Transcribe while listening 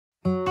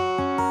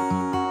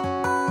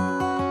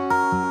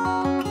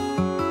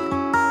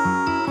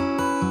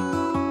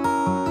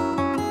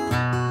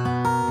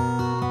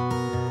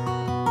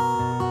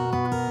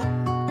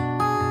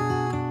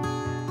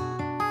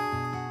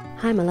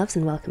Hi my loves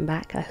and welcome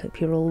back. I hope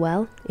you're all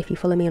well. If you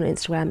follow me on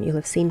Instagram you'll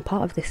have seen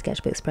part of this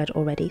sketchbook spread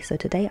already, so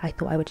today I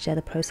thought I would share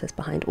the process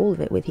behind all of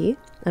it with you.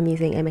 I'm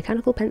using a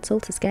mechanical pencil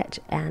to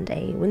sketch and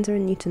a Winsor &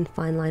 Newton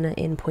fine liner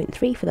in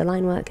 0.3 for the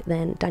line work,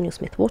 then Daniel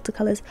Smith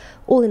watercolours,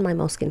 all in my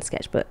Moleskine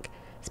Sketchbook.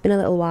 It's been a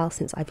little while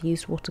since I've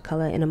used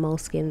watercolour in a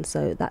Moleskine,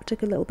 so that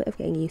took a little bit of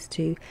getting used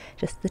to,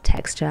 just the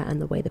texture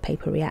and the way the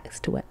paper reacts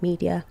to wet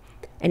media.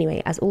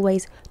 Anyway, as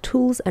always,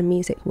 tools and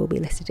music will be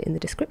listed in the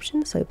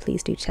description, so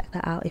please do check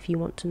that out if you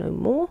want to know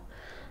more.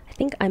 I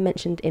think I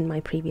mentioned in my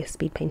previous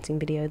speed painting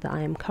video that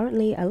I am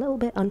currently a little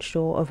bit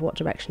unsure of what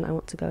direction I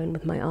want to go in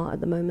with my art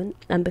at the moment,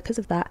 and because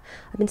of that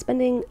I've been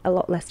spending a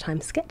lot less time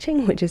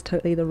sketching, which is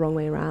totally the wrong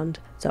way around.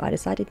 So I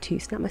decided to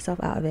snap myself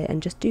out of it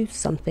and just do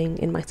something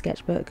in my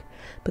sketchbook,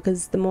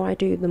 because the more I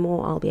do, the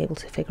more I'll be able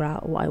to figure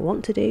out what I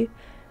want to do.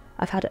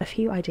 I've had a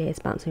few ideas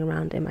bouncing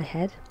around in my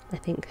head. I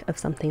think of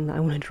something that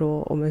I want to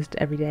draw almost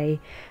every day,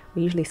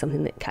 or usually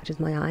something that catches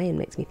my eye and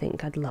makes me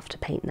think I'd love to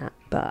paint that,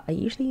 but I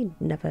usually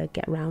never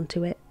get round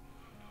to it.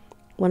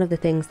 One of the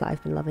things that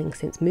I've been loving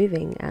since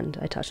moving, and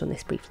I touched on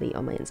this briefly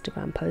on my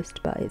Instagram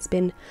post, but it's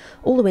been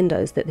all the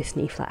windows that this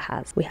new flat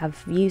has. We have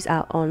views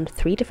out on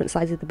 3 different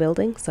sides of the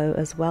building, so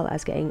as well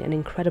as getting an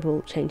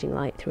incredible changing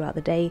light throughout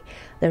the day,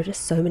 there are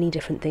just so many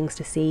different things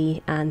to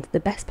see, and the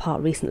best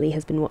part recently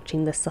has been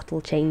watching the subtle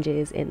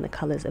changes in the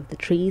colours of the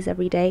trees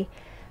every day.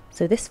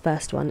 So this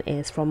first one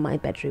is from my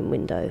bedroom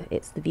window.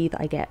 It's the view that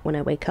I get when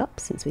I wake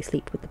up, since we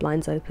sleep with the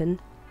blinds open.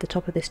 The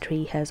top of this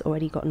tree has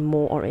already gotten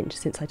more orange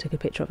since I took a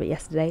picture of it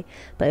yesterday,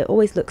 but it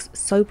always looks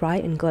so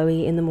bright and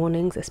glowy in the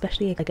mornings,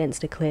 especially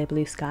against a clear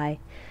blue sky.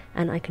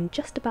 And I can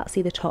just about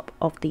see the top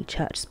of the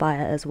church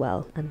spire as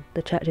well, and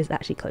the church is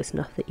actually close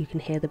enough that you can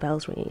hear the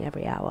bells ringing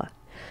every hour.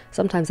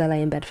 Sometimes I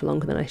lay in bed for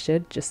longer than I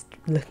should, just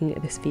looking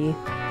at this view.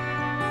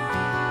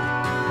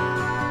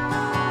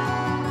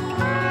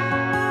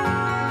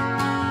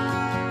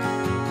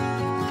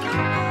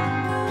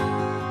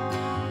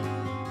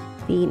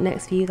 The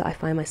next view that I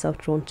find myself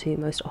drawn to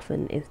most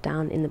often is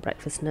down in the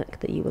breakfast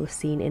nook that you will have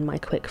seen in my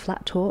quick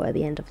flat tour at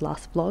the end of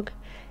last vlog.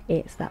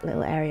 It's that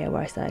little area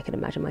where I said I could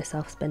imagine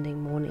myself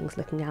spending mornings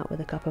looking out with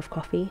a cup of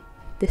coffee.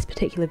 This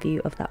particular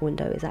view of that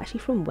window is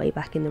actually from way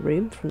back in the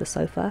room, from the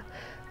sofa.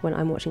 When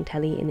I'm watching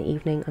telly in the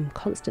evening, I'm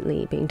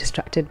constantly being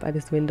distracted by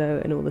this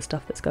window and all the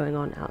stuff that's going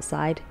on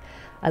outside.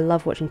 I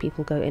love watching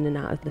people go in and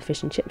out of the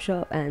fish and chip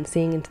shop and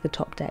seeing into the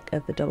top deck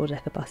of the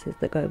double-decker buses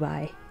that go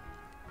by.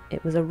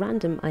 It was a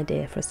random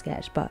idea for a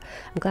sketch, but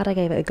I'm glad I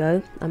gave it a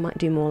go. I might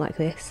do more like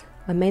this.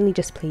 I'm mainly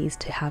just pleased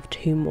to have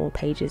 2 more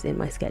pages in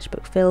my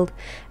sketchbook filled,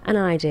 and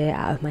an idea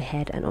out of my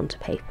head and onto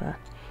paper.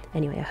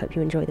 Anyway, I hope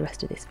you enjoy the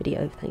rest of this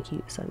video. Thank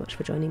you so much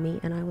for joining me,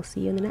 and I will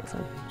see you in the next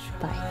one.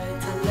 Bye.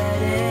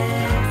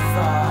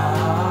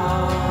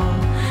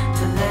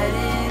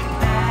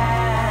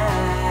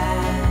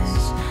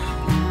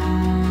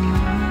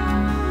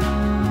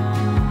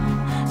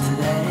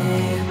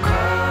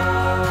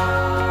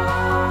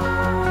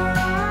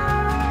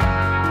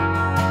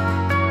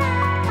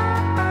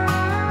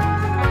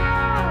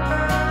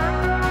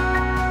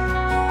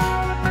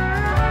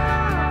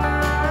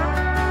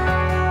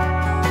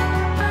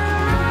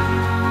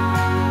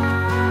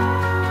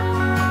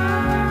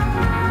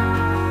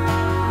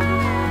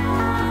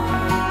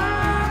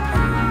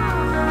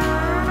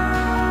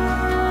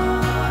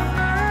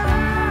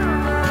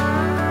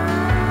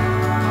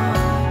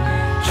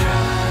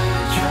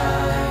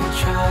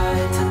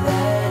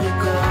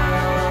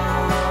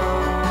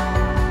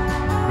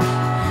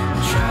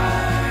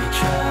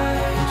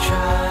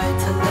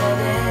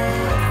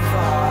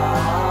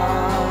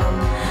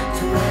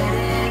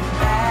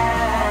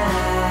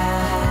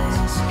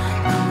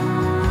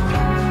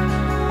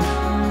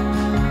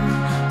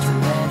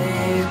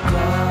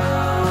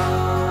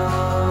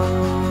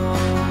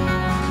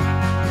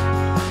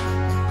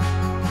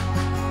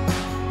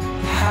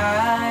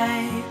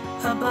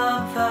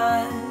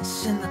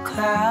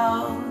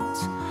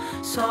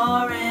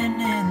 Soaring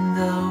in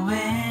the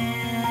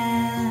wind,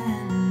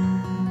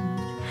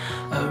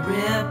 a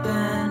ribbon